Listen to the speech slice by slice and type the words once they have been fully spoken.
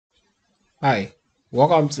Hi,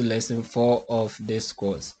 welcome to lesson 4 of this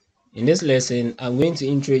course. In this lesson, I'm going to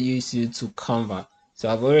introduce you to Canva. So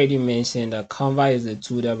I've already mentioned that Canva is the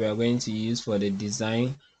tool that we are going to use for the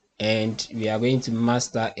design and we are going to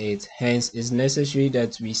master it. Hence, it's necessary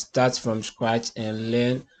that we start from scratch and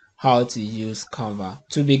learn how to use Canva.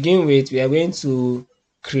 To begin with, we are going to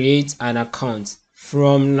create an account.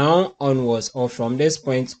 From now onwards or from this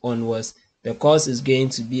point onwards, the course is going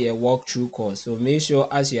to be a walkthrough course, so make sure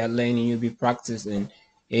as you are learning you'll be practicing.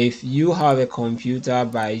 If you have a computer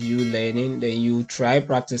by you learning, then you try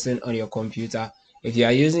practicing on your computer. If you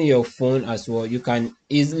are using your phone as well, you can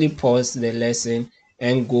easily pause the lesson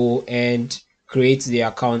and go and create the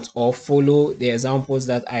account or follow the examples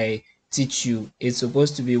that I teach you. It's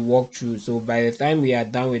supposed to be walkthrough, so by the time we are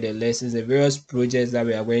done with the lessons, the various projects that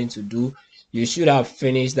we are going to do, you should have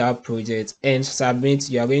finished that project and submit.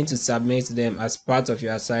 You are going to submit them as part of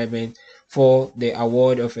your assignment for the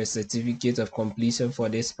award of a certificate of completion for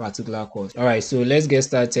this particular course. All right, so let's get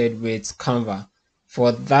started with Canva.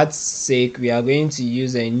 For that sake, we are going to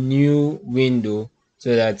use a new window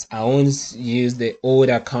so that I won't use the old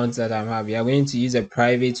account that I have. We are going to use a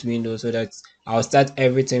private window so that I'll start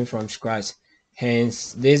everything from scratch.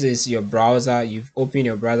 Hence, this is your browser. You've opened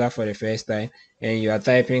your browser for the first time and you are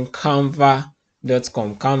typing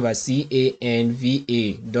canva.com, Canva,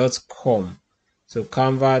 canva.com. So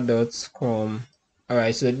canva.com. All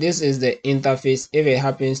right, so this is the interface if it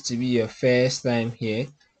happens to be your first time here.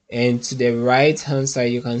 And to the right hand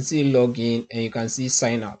side, you can see login and you can see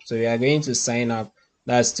sign up. So we are going to sign up.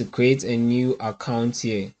 That's to create a new account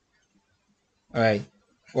here. All right,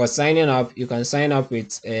 for signing up, you can sign up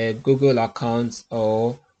with a Google account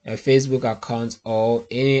or a Facebook account or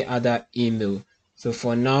any other email. So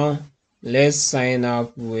for now, let's sign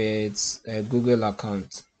up with a Google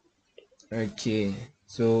account. Okay,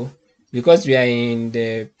 so because we are in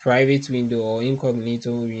the private window or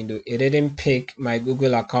incognito window, it didn't pick my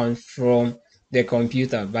Google account from the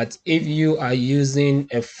computer. But if you are using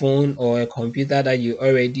a phone or a computer that you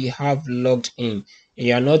already have logged in,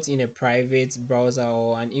 you are not in a private browser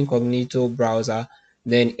or an incognito browser,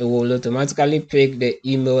 then it will automatically pick the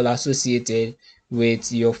email associated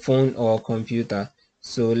with your phone or computer.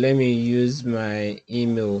 So let me use my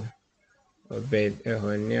email,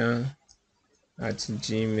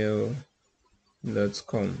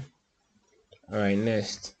 obed@gmail.com. All right,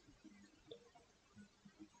 next,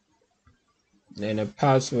 then a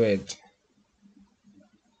password.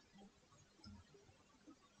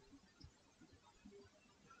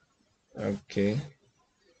 Okay,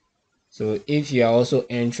 so if you are also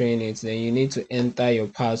entering it, then you need to enter your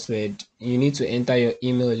password. You need to enter your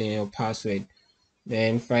email and your password.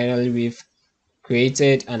 Then finally, we've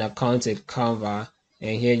created an account at Canva,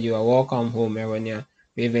 and here you are. Welcome home, Eronia.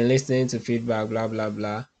 We've been listening to feedback, blah blah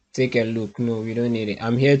blah. Take a look. No, we don't need it.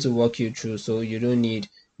 I'm here to walk you through, so you don't need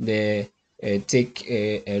the take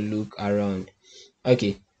a look around.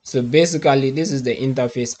 Okay, so basically this is the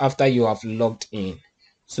interface after you have logged in.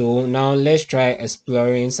 So now let's try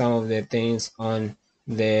exploring some of the things on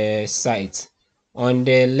the site. On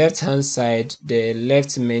the left hand side, the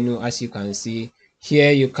left menu, as you can see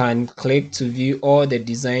here, you can click to view all the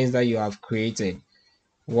designs that you have created.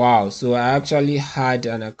 Wow, so I actually had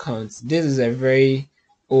an account. This is a very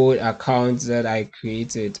old account that I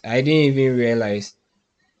created. I didn't even realize.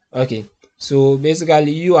 Okay, so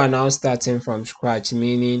basically you are now starting from scratch,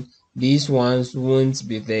 meaning these ones won't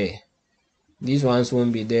be there. These ones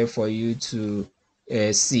won't be there for you to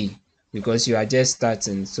see because you are just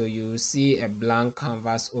starting. So you see a blank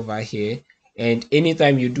canvas over here, and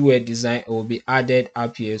anytime you do a design, it will be added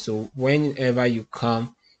up here. So whenever you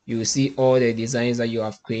come, you will see all the designs that you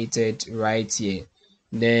have created right here,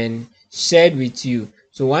 then shared with you.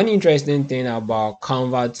 So one interesting thing about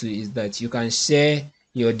Canva too is that you can share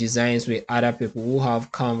your designs with other people who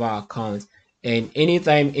have Canva accounts, and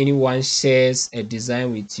anytime anyone shares a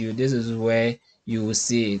design with you, this is where you will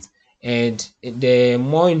see it. And the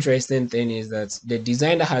more interesting thing is that the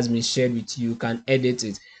design that has been shared with you, you can edit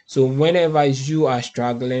it. So whenever you are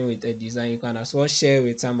struggling with a design, you can as well share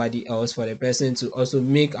with somebody else for the person to also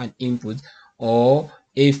make an input. Or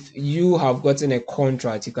if you have gotten a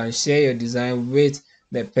contract, you can share your design with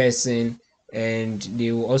the person and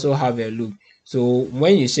they will also have a look. So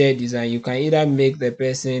when you share design, you can either make the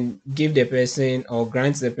person, give the person, or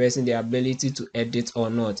grant the person the ability to edit or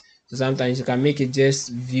not. So sometimes you can make it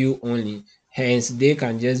just view only. Hence, they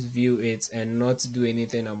can just view it and not do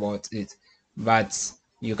anything about it. But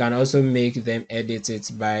you can also make them edit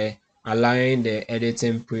it by allowing the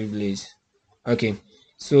editing privilege. Okay,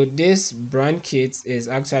 so this brand kit is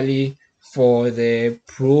actually for the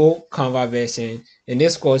pro Canva version. In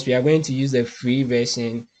this course, we are going to use the free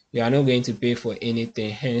version. We are not going to pay for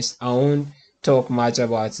anything. Hence, I won't talk much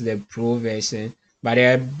about the pro version. But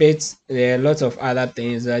there are lots of other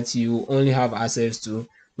things that you only have access to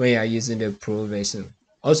when you are using the pro version.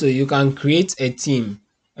 Also, you can create a team,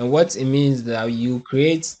 and what it means that you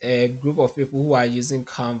create a group of people who are using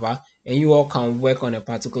Canva, and you all can work on a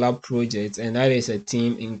particular project, and that is a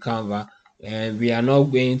team in Canva. And we are not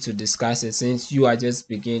going to discuss it since you are just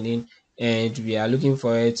beginning, and we are looking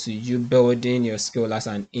forward to you building your skill as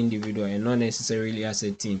an individual and not necessarily as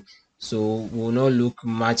a team. So we'll not look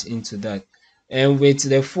much into that. And with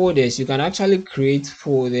the folders, you can actually create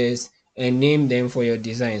folders and name them for your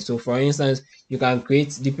design. So for instance, you can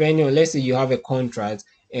create, depending on, let's say you have a contract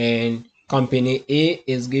and company A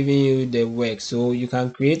is giving you the work, so you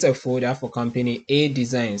can create a folder for company A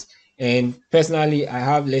designs. And personally, I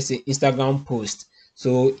have, let's say, Instagram post.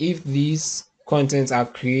 So if these contents are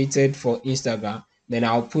created for Instagram, then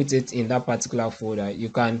I'll put it in that particular folder. You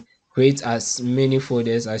can create as many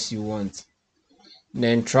folders as you want.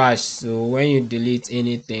 Then trash, so when you delete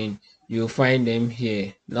anything, you'll find them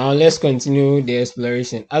here. Now let's continue the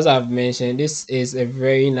exploration. As I've mentioned, this is a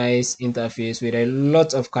very nice interface with a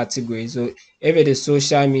lot of categories. So if it is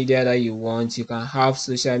social media that you want, you can have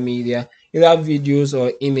social media, either videos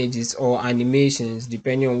or images or animations,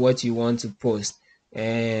 depending on what you want to post.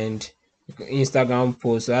 And Instagram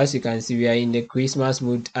post. So as you can see, we are in the Christmas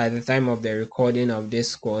mood at the time of the recording of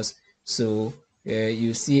this course. So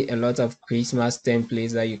you see a lot of Christmas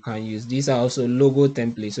templates that you can use. These are also logo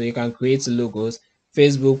templates, so you can create logos,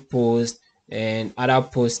 Facebook posts, and other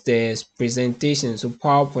posters, presentations. So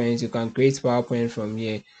PowerPoint, you can create PowerPoint from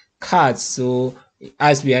here. Cards, so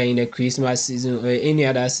as we are in the Christmas season or any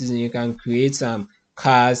other season, you can create some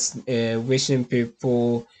cards, wishing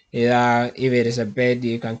people. Yeah, if it is a birthday,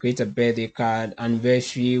 you can create a birthday card,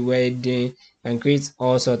 anniversary, wedding, and create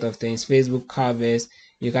all sort of things. Facebook covers,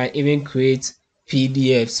 you can even create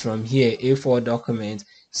PDFs from here, A4 document.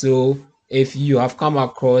 So if you have come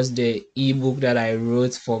across the ebook that I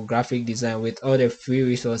wrote for graphic design with all the free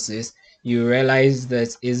resources, you realize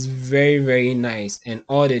that it's very nice, and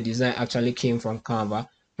all the design actually came from Canva.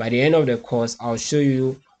 By the end of the course, I'll show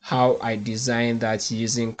you how I designed that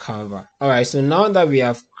using Canva. Alright, so now that we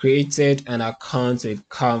have created an account with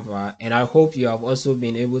Canva, and I hope you have also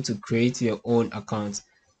been able to create your own account,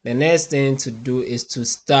 the next thing to do is to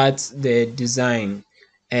start the design.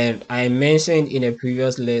 And I mentioned in a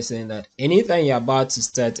previous lesson that anytime you're about to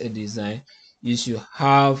start a design, you should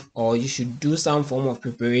have or you should do some form of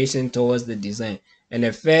preparation towards the design. And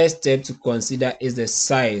the first step to consider is the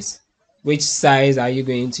size. Which size are you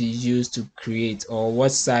going to use to create, or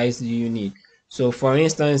what size do you need? So for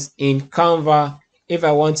instance, in Canva, if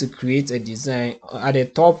I want to create a design, at the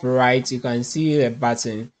top right you can see the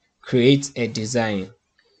button create a design.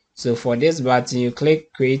 So for this button, you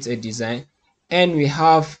click create a design, and we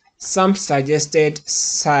have some suggested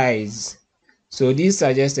size. So these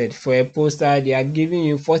suggested for a poster, they are giving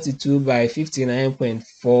you 42 by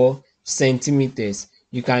 59.4 centimeters.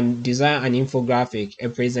 You can design an infographic, a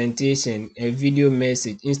presentation, a video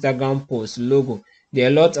message, Instagram post, logo. There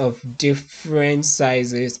are a lot of different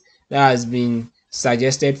sizes that has been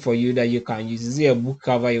suggested for you that you can use. Is it a book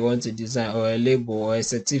cover you want to design, or a label, or a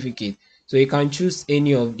certificate? So you can choose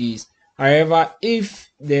any of these. However, if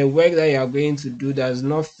the work that you are going to do does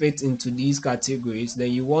not fit into these categories,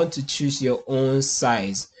 then you want to choose your own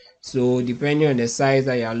size. So depending on the size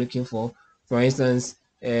that you are looking for instance,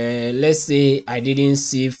 let's say I didn't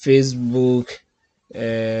see Facebook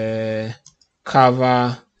uh,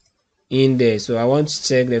 cover in there, so I want to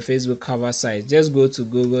check the Facebook cover size. Just go to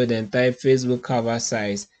Google, then type Facebook cover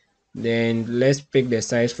size, then let's pick the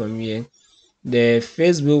size from here. The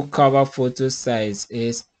Facebook cover photo size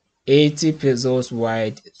is 80 pixels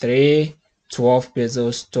wide, 312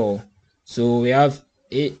 pixels tall. So we have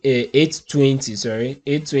 820,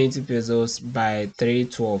 820 pixels by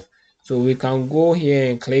 312. So we can go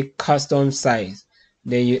here and click custom size.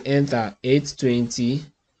 Then you enter 820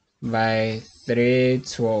 by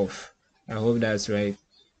 312. I hope that's right.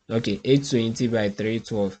 Okay, 820 by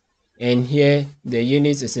 312. And here the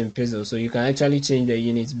unit is in pixels, so you can actually change the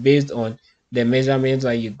units based on the measurements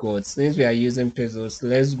that you got. Since we are using pixels,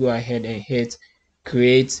 let's go ahead and hit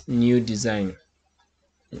create new design.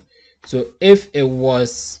 So if it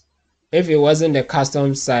wasn't the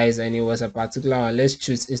custom size and it was a particular one, let's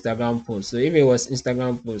choose Instagram post. So if it was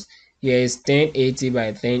Instagram post, here is 1080 by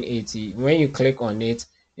 1080. When you click on it,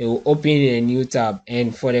 it will open in a new tab,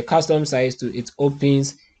 and for the custom size too, it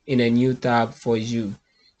opens in a new tab for you.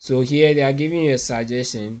 So here they are giving you a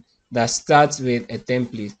suggestion that starts with a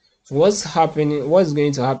template. what's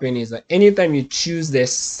going to happen is that anytime you choose the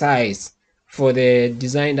size for the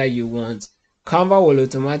design that you want, Canva will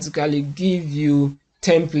automatically give you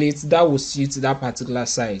templates that will suit that particular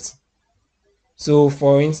size. So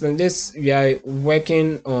for instance, this we are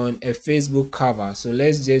working on a Facebook cover, so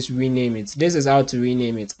let's just rename it. This is how to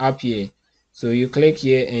rename it up here. So you click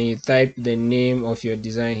here and you type the name of your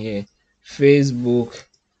design here, Facebook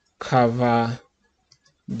cover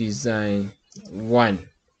design 1.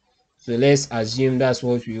 So let's assume that's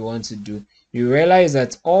what we want to do. You realize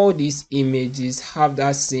that all these images have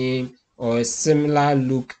that same or similar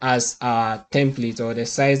look as our template or the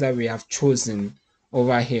size that we have chosen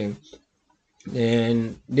over here.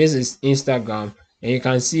 And this is Instagram, and you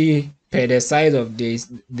can see per the size of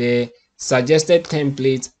this, the suggested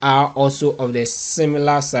templates are also of the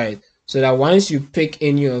similar size, so that once you pick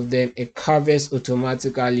any of them, it covers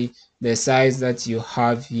automatically the size that you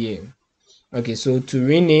have here. Okay, so to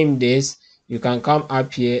rename this, you can come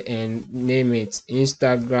up here and name it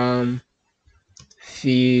Instagram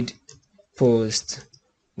feed post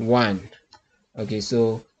 1. Okay,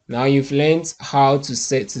 so now you've learned how to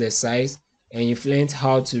set the size and you've learned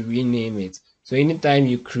how to rename it. So anytime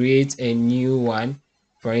you create a new one,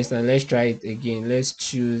 for instance, let's try it again. Let's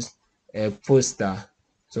choose a poster.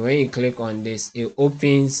 So when you click on this, it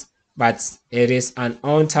opens, but it is an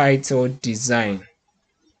untitled design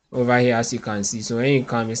over here, as you can see. So when you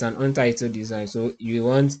come, it's an untitled design. So you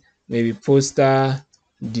want maybe poster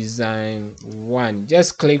design 1,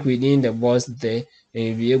 just click within the box there and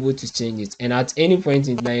you'll be able to change it. And at any point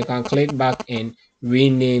in time, you can click back and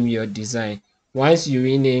rename your design. Once you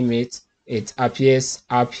rename it, it appears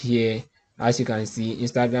up here, as you can see,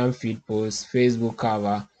 Instagram feed post, Facebook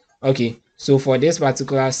cover. Okay, so for this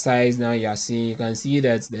particular size now you are seeing, you can see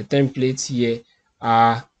that the templates here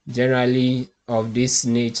are generally of this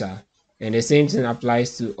nature, and the same thing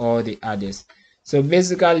applies to all the others. So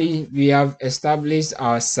basically we have established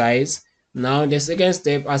our size. Now the second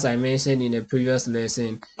step, as I mentioned in the previous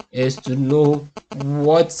lesson, is to know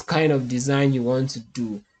what kind of design you want to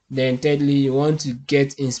do. Then thirdly, you want to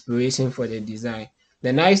get inspiration for the design.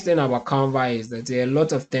 The nice thing about Canva is that there are a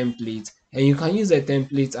lot of templates, and you can use the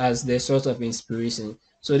template as the source of inspiration.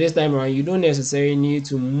 So this time around, you don't necessarily need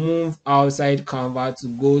to move outside Canva to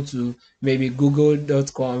go to maybe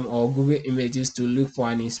google.com or Google Images to look for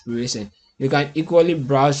an inspiration. You can equally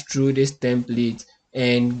browse through this template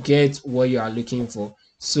and get what you are looking for.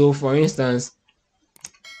 So for instance,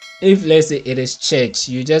 if let's say it is church,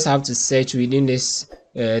 you just have to search within this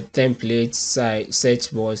template site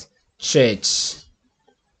search box church.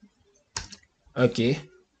 Okay,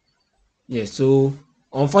 yeah, so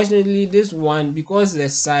unfortunately this one, because the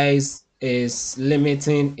size is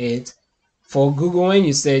limiting it, for Google, when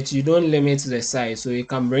you search, you don't limit the size, so it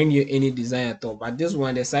can bring you any design at all. But this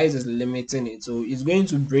one, the size is limiting it, so it's going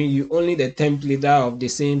to bring you only the template that are of the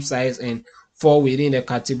same size and fall within the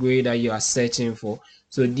category that you are searching for.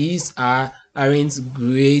 So these aren't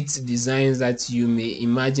great designs that you may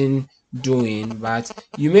imagine doing, but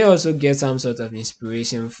you may also get some sort of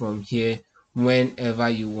inspiration from here whenever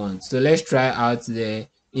you want. So let's try out the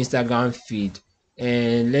Instagram feed,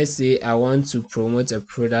 and let's say I want to promote a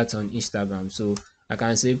product on Instagram, so I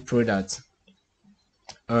can say product.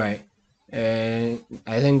 All right, and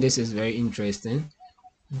I think this is very interesting.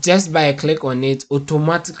 Just by a click on it,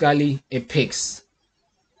 automatically it picks.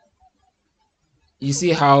 You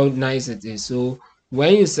see how nice it is. So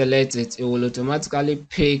when you select it, it will automatically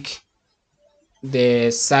pick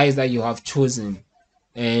the size that you have chosen,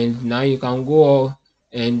 and now you can go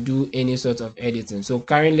and do any sort of editing. So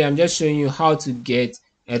currently I'm just showing you how to get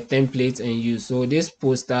a template and use. So this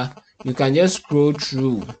poster, you can just scroll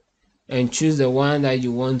through and choose the one that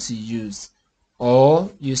you want to use,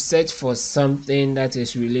 or you search for something that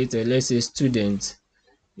is related, let's say student,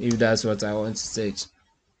 if that's what I want to search.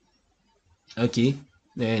 Okay,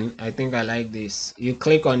 then I think I like this. You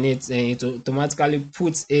click on it and it automatically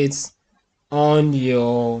puts it on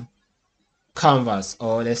your canvas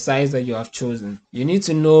or the size that you have chosen. You need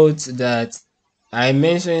to note that I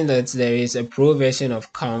mentioned that there is a pro version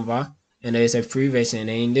of Canva and there is a free version, and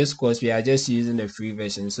in this course we are just using the free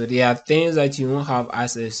version. So there are things that you won't have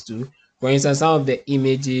access to. For instance, some of the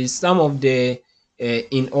images, some of the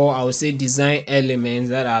in all, I would say, design elements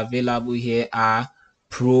that are available here are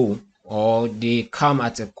pro, or they come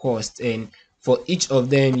at a cost, and for each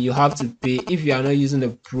of them you have to pay. If you are not using the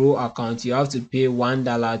pro account, you have to pay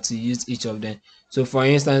 $1 to use each of them. So for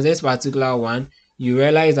instance, this particular one, you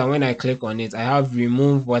realize that when I click on it, I have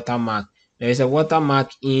remove watermark. There is a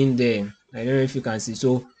watermark in there. I don't know if you can see.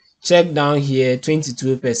 So check down here,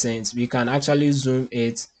 22%. We can actually zoom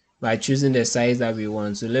it by choosing the size that we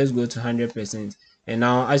want. So let's go to 100%. And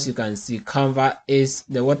now as you can see, Canva is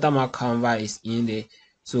the watermark. Canva is in there,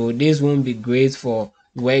 so this won't be great for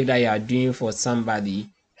work that you are doing for somebody,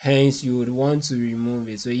 hence you would want to remove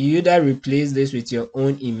it. So you either replace this with your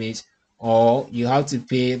own image, or you have to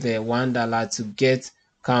pay the $1 to get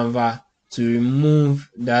Canva to remove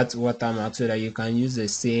that watermark so that you can use the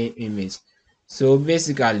same image. So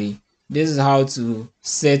basically this is how to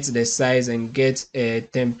set the size and get a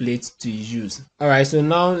template to use. All right, so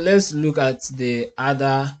now let's look at the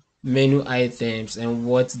other menu items and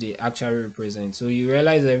what they actually represent. So you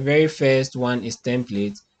realize the very first one is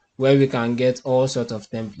template, where we can get all sorts of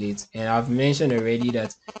templates, and I've mentioned already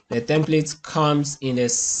that the template comes in a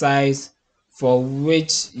size for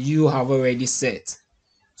which you have already set.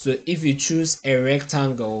 So if you choose a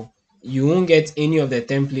rectangle, you won't get any of the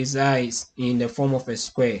templates that is in the form of a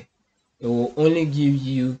square. It will only give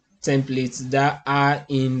you templates that are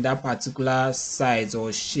in that particular size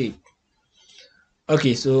or shape.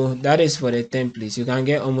 Okay, so that is for the templates. You can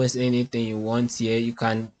get almost anything you want here. You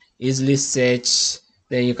can easily search.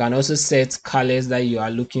 Then you can also set colors that you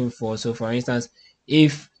are looking for. So for instance,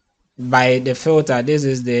 if by the filter, this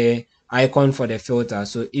is the icon for the filter.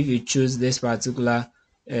 So if you choose this particular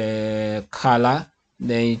color,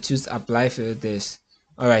 then you choose apply filters.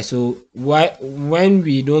 All right, so when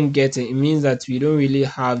we don't get it, it means that we don't really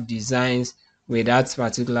have designs with that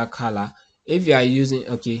particular color. If you are using,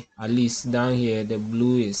 okay, at least down here the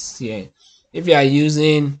blue is here. If you are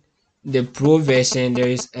using the pro version, there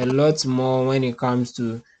is a lot more when it comes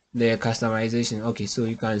to the customization. Okay, so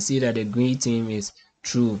you can see that the green theme is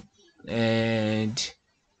true, and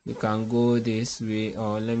you can go this way,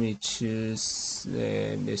 or let me choose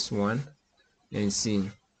this one and see.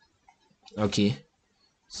 Okay,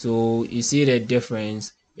 so you see the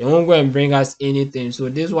difference. It won't go and bring us anything, so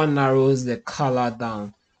this one narrows the color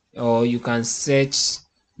down. Or you can search,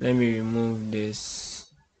 let me remove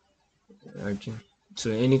this. Okay,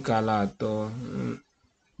 so any color at all.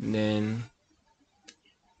 Then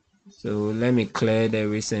so let me clear the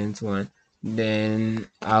recent one, then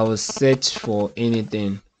I'll search for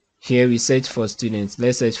anything. Here we search for students,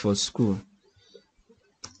 let's search for school.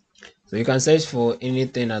 So you can search for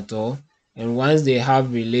anything at all, and once they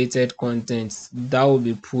have related content, that will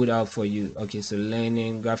be pulled out for you. Okay, so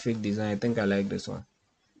learning, graphic design, I think I like this one.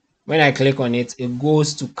 When I click on it, it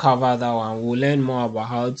goes to cover that one. We'll learn more about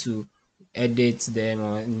how to edit them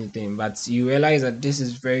or anything, but you realize that this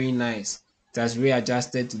is very nice. It has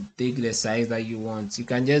readjusted to take the size that you want. You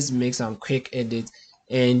can just make some quick edits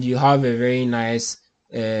and you have a very nice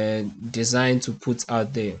design to put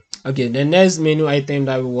out there. Okay, the next menu item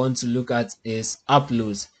that we want to look at is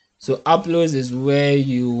uploads. So uploads is where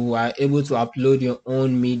you are able to upload your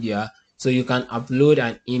own media. So you can upload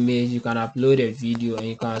an image, you can upload a video, and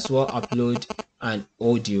you can as well upload an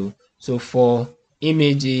audio. So for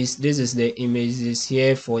images, this is the images.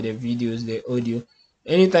 Here for the videos, the audio.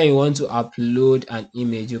 Anytime you want to upload an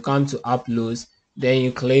image, you come to uploads, then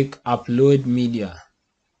you click upload media.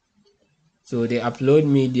 So they upload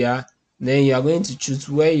media, then you are going to choose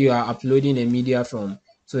where you are uploading a media from.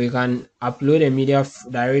 So you can upload a media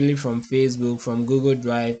directly from Facebook, from Google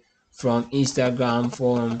Drive, from Instagram,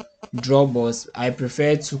 from Dropbox. I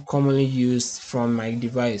prefer to commonly use from my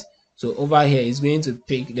device. So over here it's going to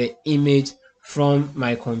pick the image from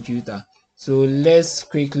my computer. So let's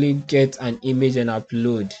quickly get an image and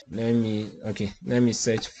upload. Let me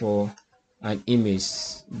search for an image.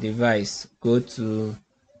 Device, go to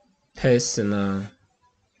personal.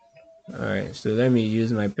 All right, so let me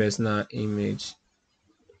use my personal image.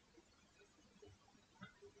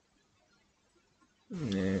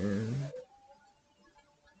 And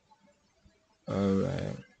all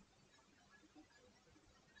right,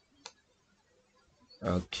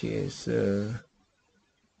 okay, so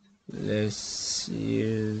let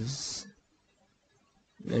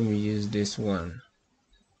me use this one.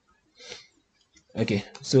 Okay,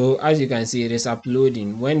 so as you can see, it is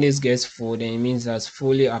uploading. When this gets full, then it means that's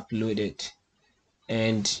fully uploaded,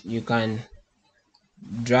 and you can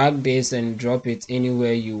drag this and drop it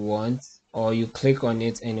anywhere you want, or you click on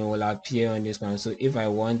it and it will appear on this one. So if I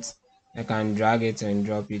want, I can drag it and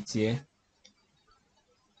drop it here.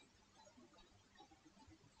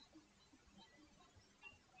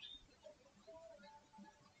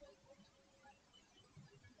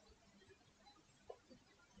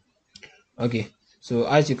 Okay, so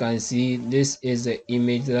as you can see, this is the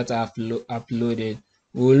image that I've uploaded.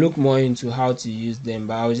 We'll look more into how to use them,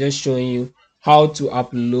 but I was just showing you how to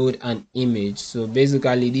upload an image. So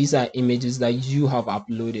basically these are images that you have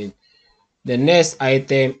uploaded. The next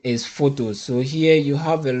item is photos. So here you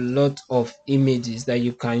have a lot of images that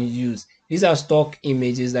you can use. These are stock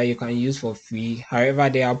images that you can use for free. However,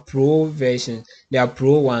 they are pro versions. They are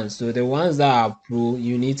pro ones. So the ones that are pro,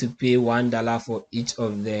 you need to pay $1 for each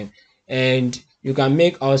of them. And you can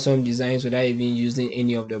make awesome designs without even using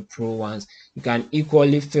any of the pro ones. You can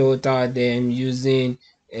equally filter them using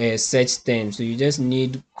search terms. So you just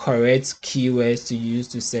need correct keywords to use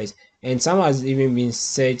to search. And some has even been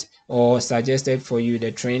searched or suggested for you,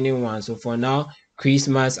 the trending one. So for now,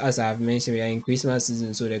 Christmas, as I've mentioned, we are in Christmas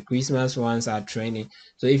season, so the Christmas ones are trending.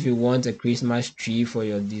 So if you want a Christmas tree for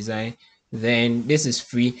your design, then this is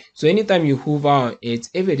free. So anytime you hover on it,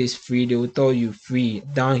 if it is free, they will tell you free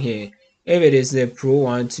down here. If it is the pro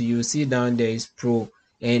one, to you see down there is pro.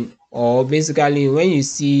 And or basically when you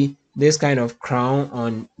see this kind of crown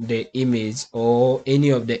on the image or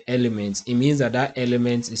any of the elements, it means that that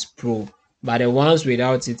element is pro, but the ones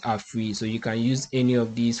without it are free. So you can use any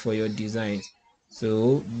of these for your designs.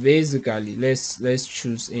 So basically, let's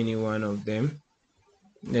choose any one of them.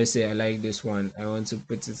 Let's say I like this one, I want to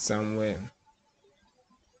put it somewhere.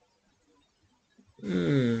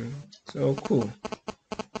 So cool.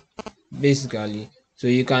 Basically, so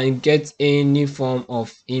you can get any form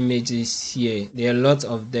of images here. There are lots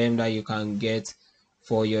of them that you can get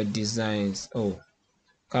for your designs. Oh,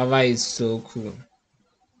 Canva is so cool.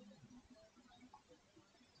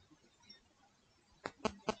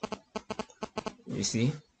 You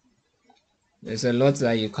see, there's a lot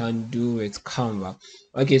that you can do with Canva.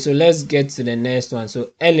 Okay, so let's get to the next one.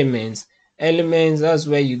 So elements, that's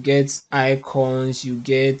where you get icons, you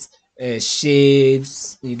get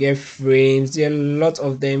shapes, you get frames. There are a lot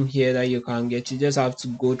of them here that you can get. You just have to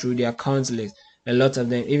go through the account list. A lot of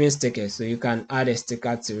them, even stickers, so you can add a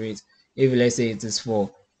sticker to it. If let's say it is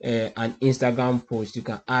for an Instagram post, you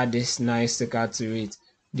can add this nice sticker to it.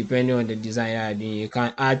 Depending on the design you're doing, you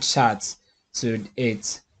can add charts to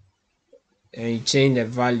it and you change the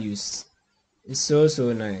values. It's so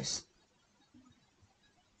nice.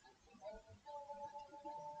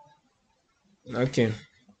 Okay,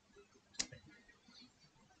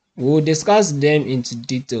 we'll discuss them into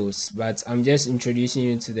details, but I'm just introducing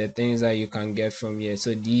you to the things that you can get from here.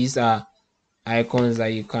 So these are icons that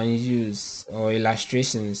you can use, or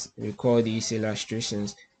illustrations, we call these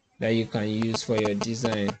illustrations, that you can use for your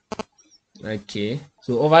design. Okay,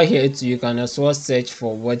 so over here too, you can as well search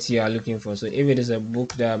for what you are looking for. So if it is a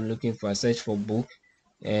book that I'm looking for, I search for book,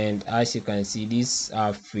 and as you can see, these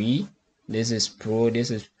are free. This is pro, this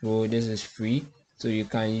is pro, this is free. So you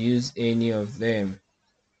can use any of them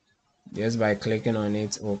just by clicking on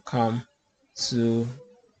it, or come to,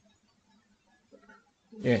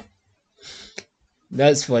 yeah,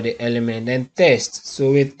 that's for the element. Then text.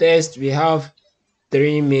 So with text, we have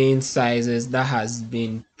three main sizes that has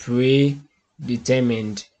been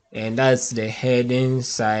predetermined, and that's the heading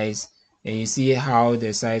size. And you see how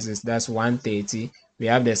the size is, that's 130. We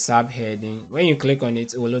have the subheading. When you click on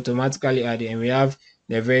it, it will automatically add it, and we have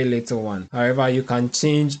the very little one. However, you can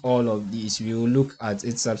change all of these. We will look at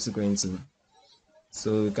it subsequently.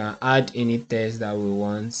 So we can add any text that we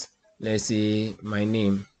want. Let's say my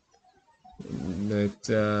name,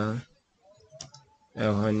 Dr.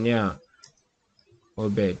 Ehonia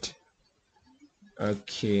Obed.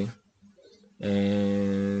 Okay,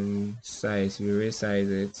 and size, we resize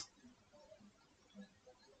it.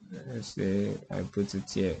 Let's say I put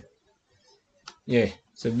it here. Yeah,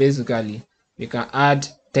 so basically you can add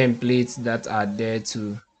templates that are there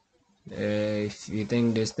too. If you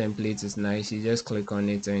think this template is nice, you just click on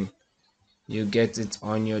it and you get it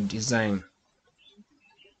on your design.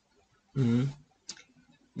 You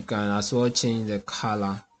can as well change the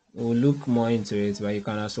color. We'll look more into it, but you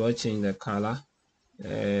can as well change the color.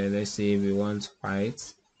 Let's say we want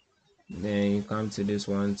white, then you come to this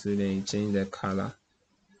one too, then you change the color.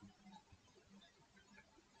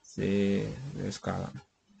 Say this color.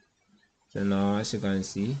 So now as you can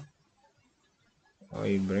see, or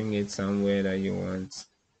you bring it somewhere that you want.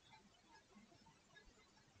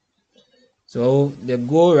 So the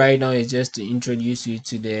goal right now is just to introduce you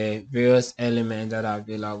to the various elements that are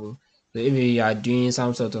available. So if you are doing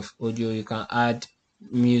some sort of audio, you can add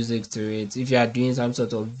music to it. If you are doing some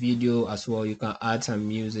sort of video as well, you can add some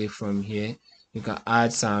music from here. You can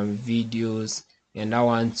add some videos, and that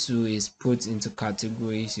one too is put into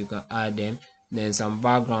categories. You can add them. Then some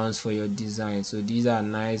backgrounds for your design. So these are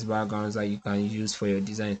nice backgrounds that you can use for your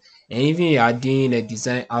design. And even you are doing a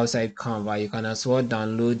design outside Canva, you can as well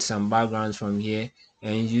download some backgrounds from here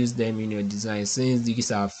and use them in your design, since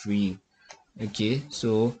these are free. Okay,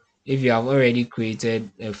 so if you have already created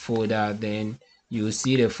a folder, then you'll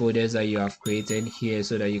see the folders that you have created here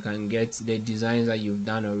so that you can get the designs that you've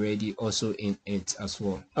done already also in it as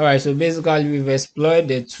well. All right, so basically we've explored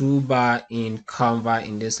the toolbar in Canva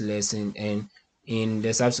in this lesson, and in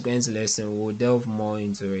the subsequent lesson we'll delve more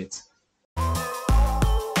into it.